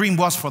American dream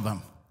was for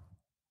them.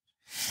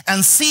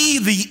 And see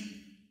the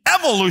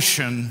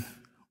evolution,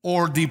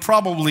 or the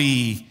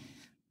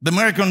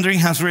American dream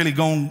has really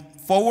gone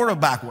forward or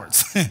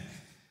backwards.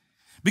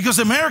 Because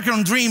the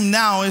American dream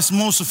now is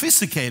more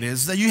sophisticated.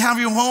 It's that you have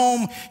your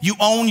home, you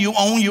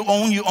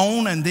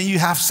own, and then you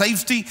have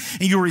safety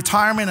in your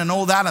retirement and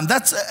all that. And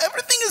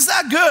everything is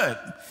that good.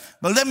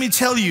 But let me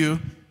tell you,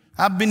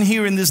 I've been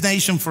here in this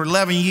nation for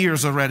 11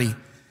 years already.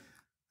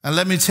 And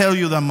let me tell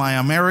you that my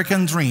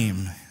American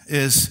dream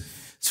is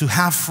to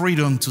have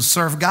freedom to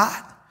serve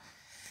God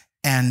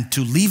and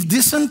to live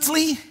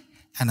decently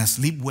and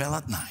sleep well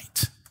at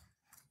night.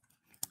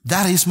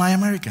 That is my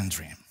American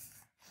dream.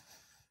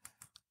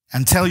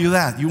 And tell you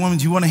that. You want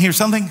to hear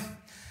something?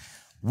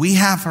 We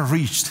have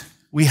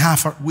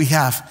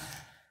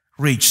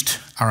reached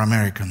our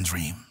American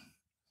dream.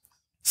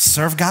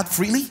 Serve God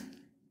freely,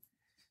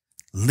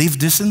 live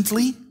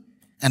decently,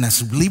 and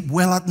sleep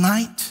well at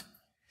night.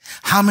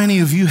 How many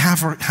of you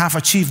have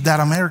achieved that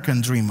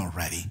American dream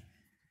already?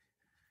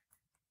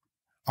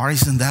 Or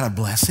isn't that a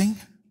blessing?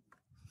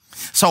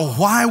 So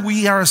why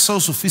we are so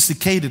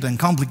sophisticated and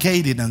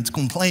complicated and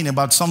complain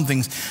about some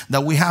things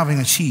that we haven't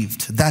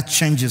achieved? That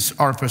changes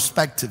our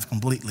perspective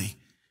completely.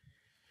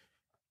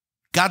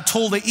 God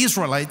told the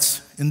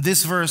Israelites in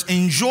this verse,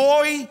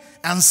 enjoy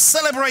and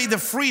celebrate the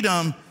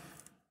freedom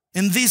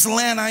in this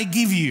land I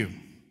give you.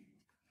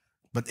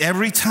 But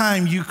every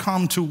time you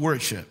come to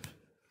worship,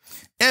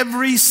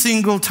 every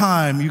single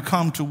time you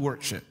come to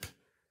worship,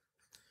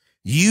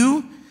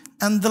 you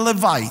and the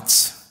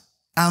Levites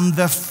and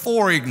the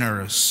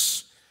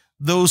foreigners,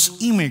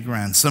 those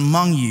immigrants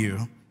among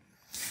you,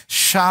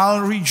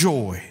 shall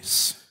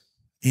rejoice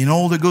in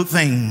all the good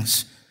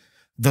things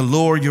the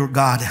Lord your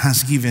God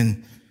has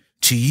given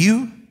to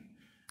you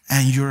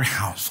and your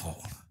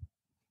household.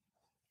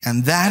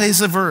 And that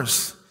is a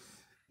verse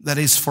that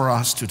is for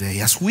us today.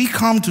 As we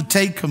come to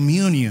take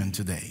communion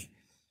today,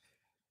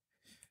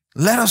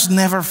 let us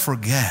never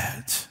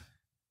forget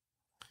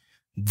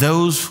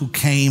those who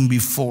came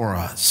before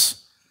us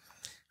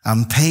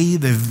and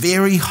paid the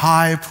very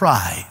high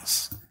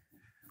price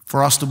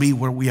for us to be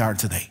where we are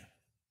today.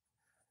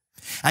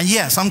 And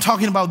yes, I'm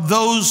talking about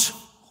those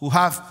who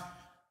have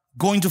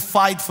going to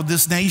fight for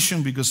this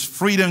nation, because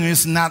freedom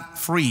is not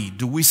free.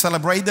 Do we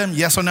celebrate them?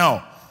 Yes or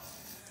no?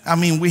 I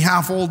mean, we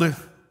have all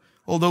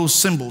those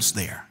symbols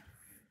there.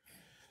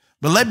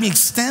 But let me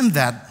extend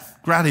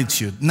that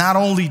gratitude not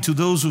only to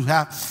those who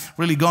have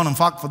really gone and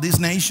fought for this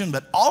nation,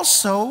 but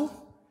also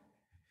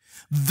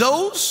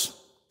those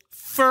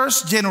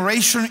first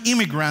generation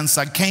immigrants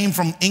that came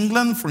from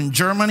England, from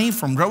Germany,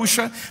 from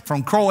Russia,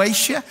 from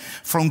Croatia,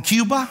 from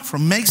Cuba,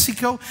 from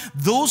Mexico.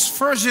 Those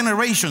first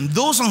generation,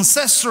 those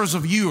ancestors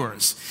of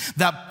yours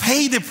that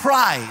paid the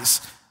price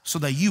so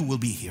that you will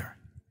be here.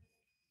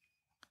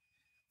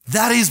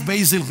 That is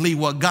basically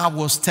what God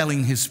was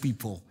telling his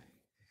people.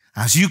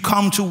 As you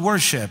come to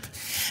worship,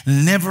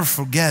 never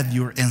forget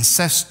your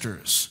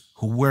ancestors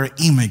who were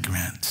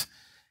immigrant.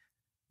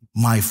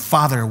 My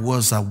father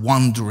was a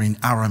wandering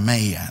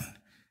Aramean,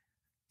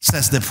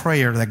 says the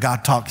prayer that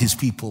God taught his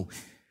people.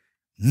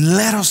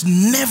 Let us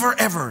never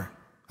ever,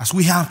 as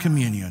we have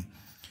communion,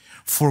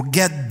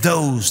 forget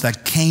those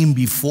that came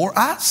before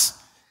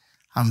us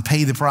and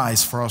paid the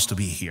price for us to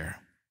be here.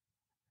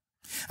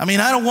 I mean,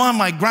 I don't want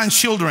my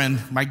grandchildren,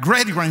 my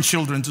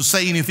great-grandchildren to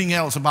say anything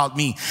else about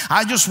me.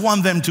 I just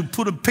want them to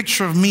put a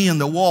picture of me in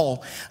the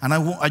wall, and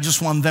I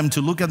just want them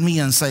to look at me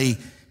and say,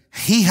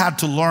 he had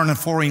to learn a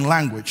foreign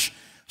language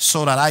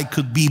so that I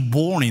could be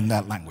born in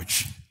that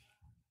language.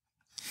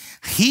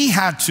 He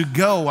had to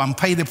go and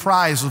pay the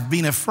price of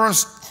being a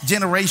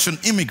first-generation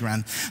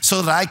immigrant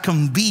so that I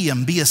can be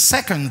a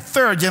second,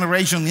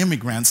 third-generation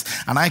immigrant,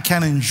 and I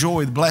can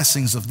enjoy the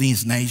blessings of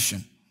this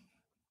nation.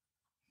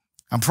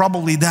 And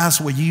probably that's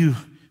what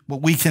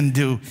we can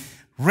do.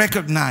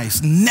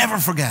 Recognize, never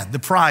forget the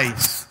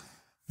price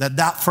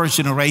that first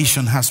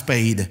generation has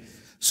paid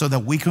so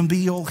that we can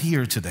be all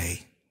here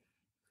today.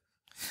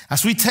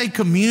 As we take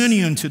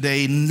communion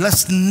today,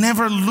 let's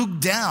never look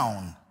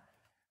down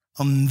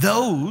on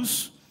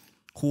those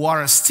who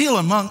are still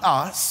among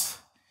us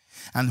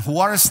and who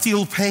are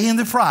still paying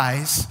the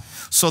price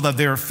so that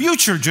their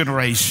future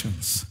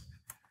generations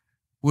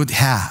would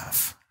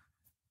have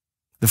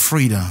the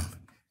freedom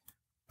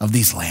of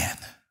this land.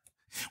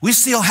 We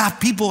still have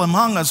people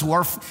among us who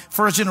are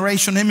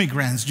first-generation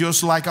immigrants,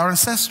 just like our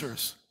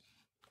ancestors.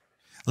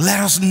 Let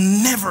us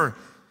never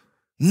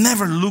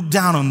look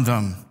down on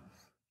them,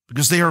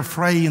 because they are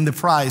paying the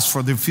price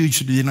for the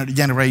future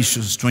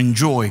generations to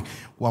enjoy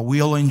what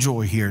we all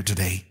enjoy here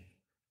today.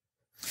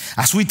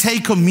 As we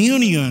take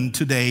communion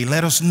today,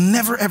 let us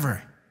never,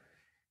 ever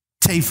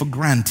take for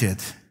granted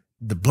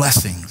the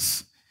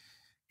blessings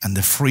and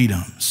the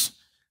freedoms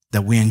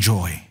that we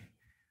enjoy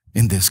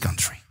in this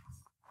country.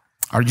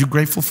 Are you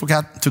grateful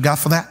to God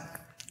for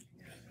that?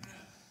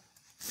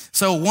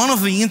 So one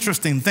of the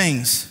interesting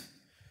things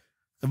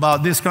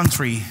about this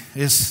country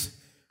is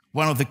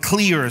one of the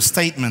clearest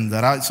statements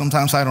that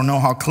sometimes I don't know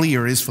how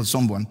clear it is for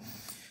someone.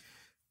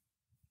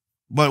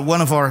 But one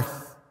of our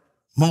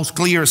most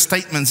clear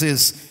statements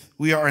is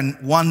we are in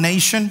one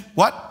nation.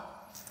 What?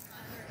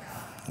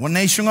 One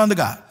nation under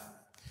God.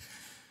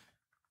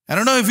 I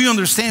don't know if you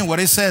understand what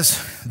it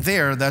says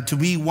there, that to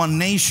be one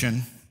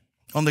nation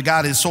under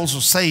God is also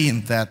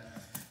saying that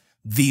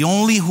the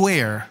only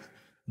where,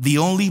 the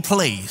only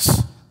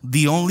place,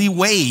 the only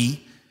way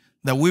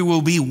that we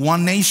will be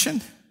one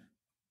nation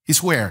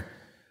is where?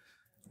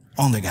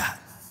 Under God.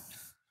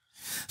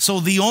 So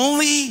the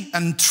only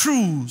and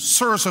true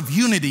source of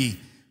unity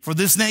for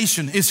this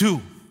nation is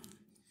who?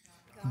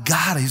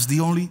 God is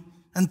the only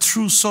and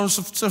true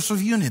source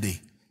of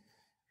unity.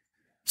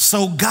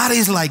 So God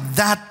is like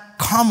that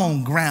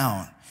common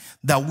ground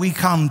that we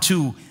come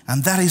to,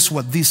 and that is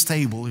what this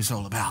table is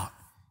all about.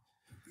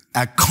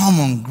 A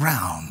common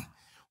ground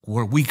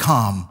where we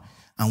come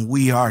and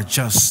we are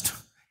just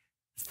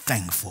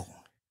thankful.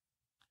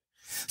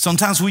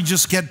 Sometimes we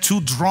just get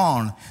too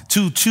drawn,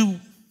 too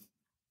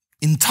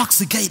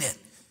intoxicated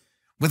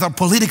with our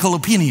political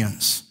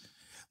opinions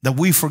that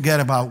we forget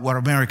about what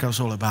America is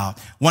all about.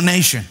 One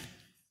nation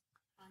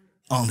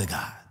under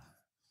God.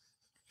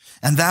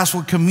 And that's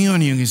what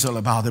communion is all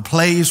about, the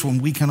place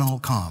when we can all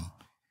come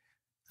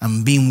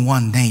and being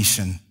one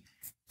nation,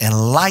 a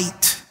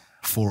light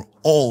for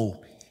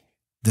all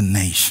the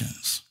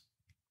nations.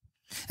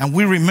 And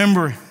we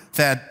remember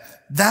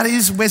that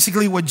is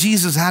basically what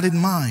Jesus had in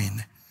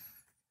mind.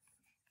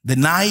 The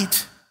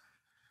night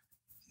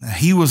that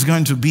he was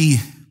going to be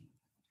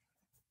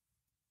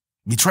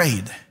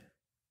betrayed,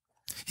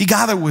 he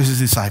gathered with his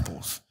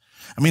disciples.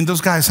 I mean,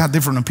 those guys had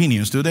different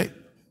opinions, do they?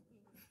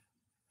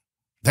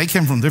 They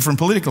came from different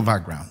political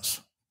backgrounds.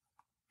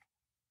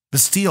 But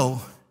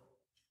still,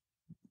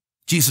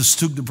 Jesus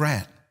took the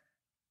bread.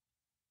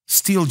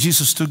 Still,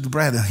 Jesus took the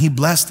bread and he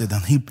blessed it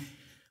and he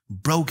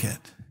broke it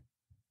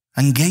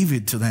and gave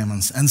it to them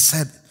and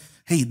said,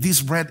 hey,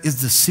 this bread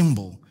is the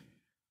symbol.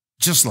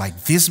 Just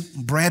like this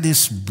bread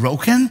is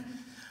broken,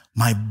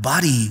 my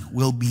body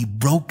will be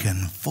broken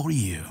for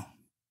you.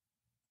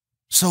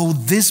 So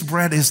this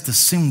bread is the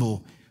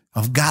symbol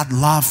of God's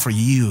love for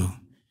you,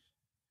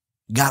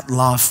 God's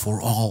love for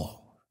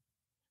all.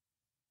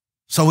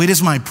 So it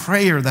is my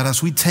prayer that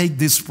as we take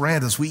this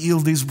bread, as we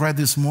eat this bread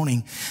this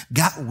morning,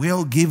 God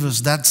will give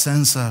us that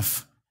sense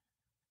of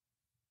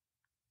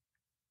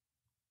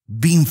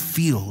being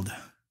filled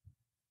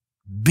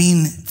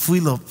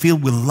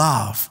with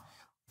love,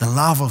 the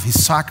love of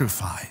his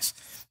sacrifice,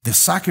 the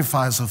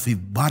sacrifice of his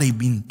body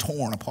being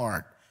torn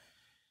apart.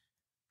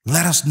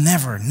 Let us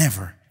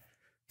never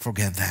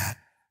forget that.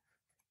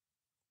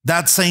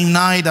 That same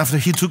night after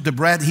he took the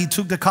bread, he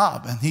took the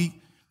cup and he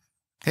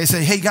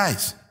said, hey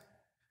guys,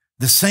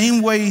 the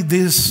same way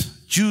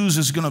this juice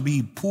is going to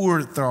be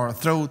poured through our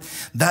throat,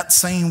 that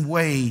same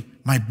way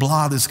my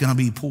blood is going to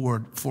be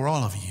poured for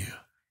all of you.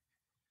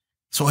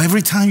 So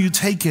every time you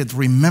take it,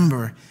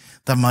 remember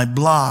that my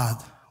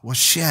blood was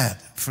shed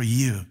for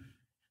you.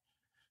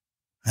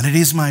 And it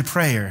is my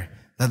prayer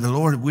that the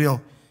Lord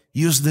will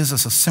use this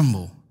as a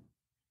symbol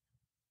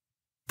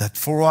that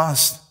for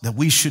us, that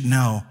we should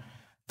know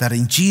that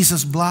in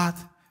Jesus' blood,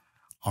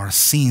 our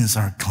sins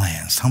are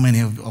cleansed. How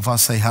many of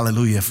us say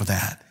hallelujah for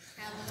that?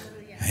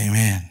 Hallelujah.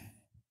 Amen.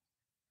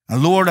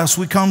 And Lord, as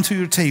we come to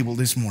your table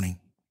this morning,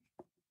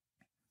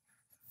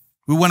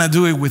 we want to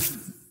do it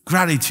with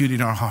gratitude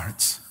in our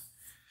hearts.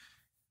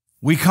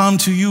 We come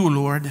to you,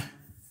 Lord,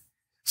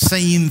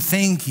 saying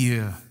thank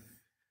you.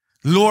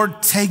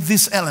 Lord, take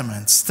these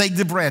elements, take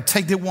the bread,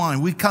 take the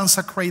wine. We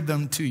consecrate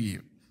them to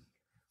you.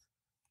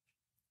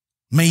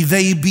 May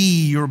they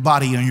be your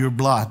body and your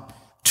blood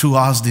to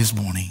us this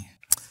morning.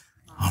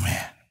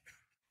 Amen.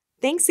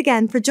 Thanks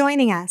again for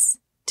joining us.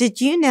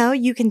 Did you know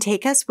you can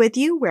take us with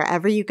you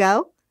wherever you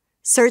go?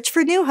 Search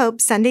for New Hope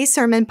Sunday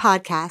Sermon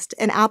Podcast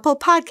in Apple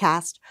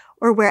Podcast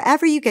or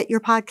wherever you get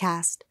your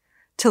podcast.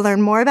 To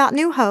learn more about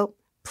New Hope,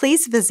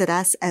 please visit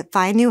us at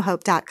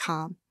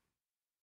findnewhope.com.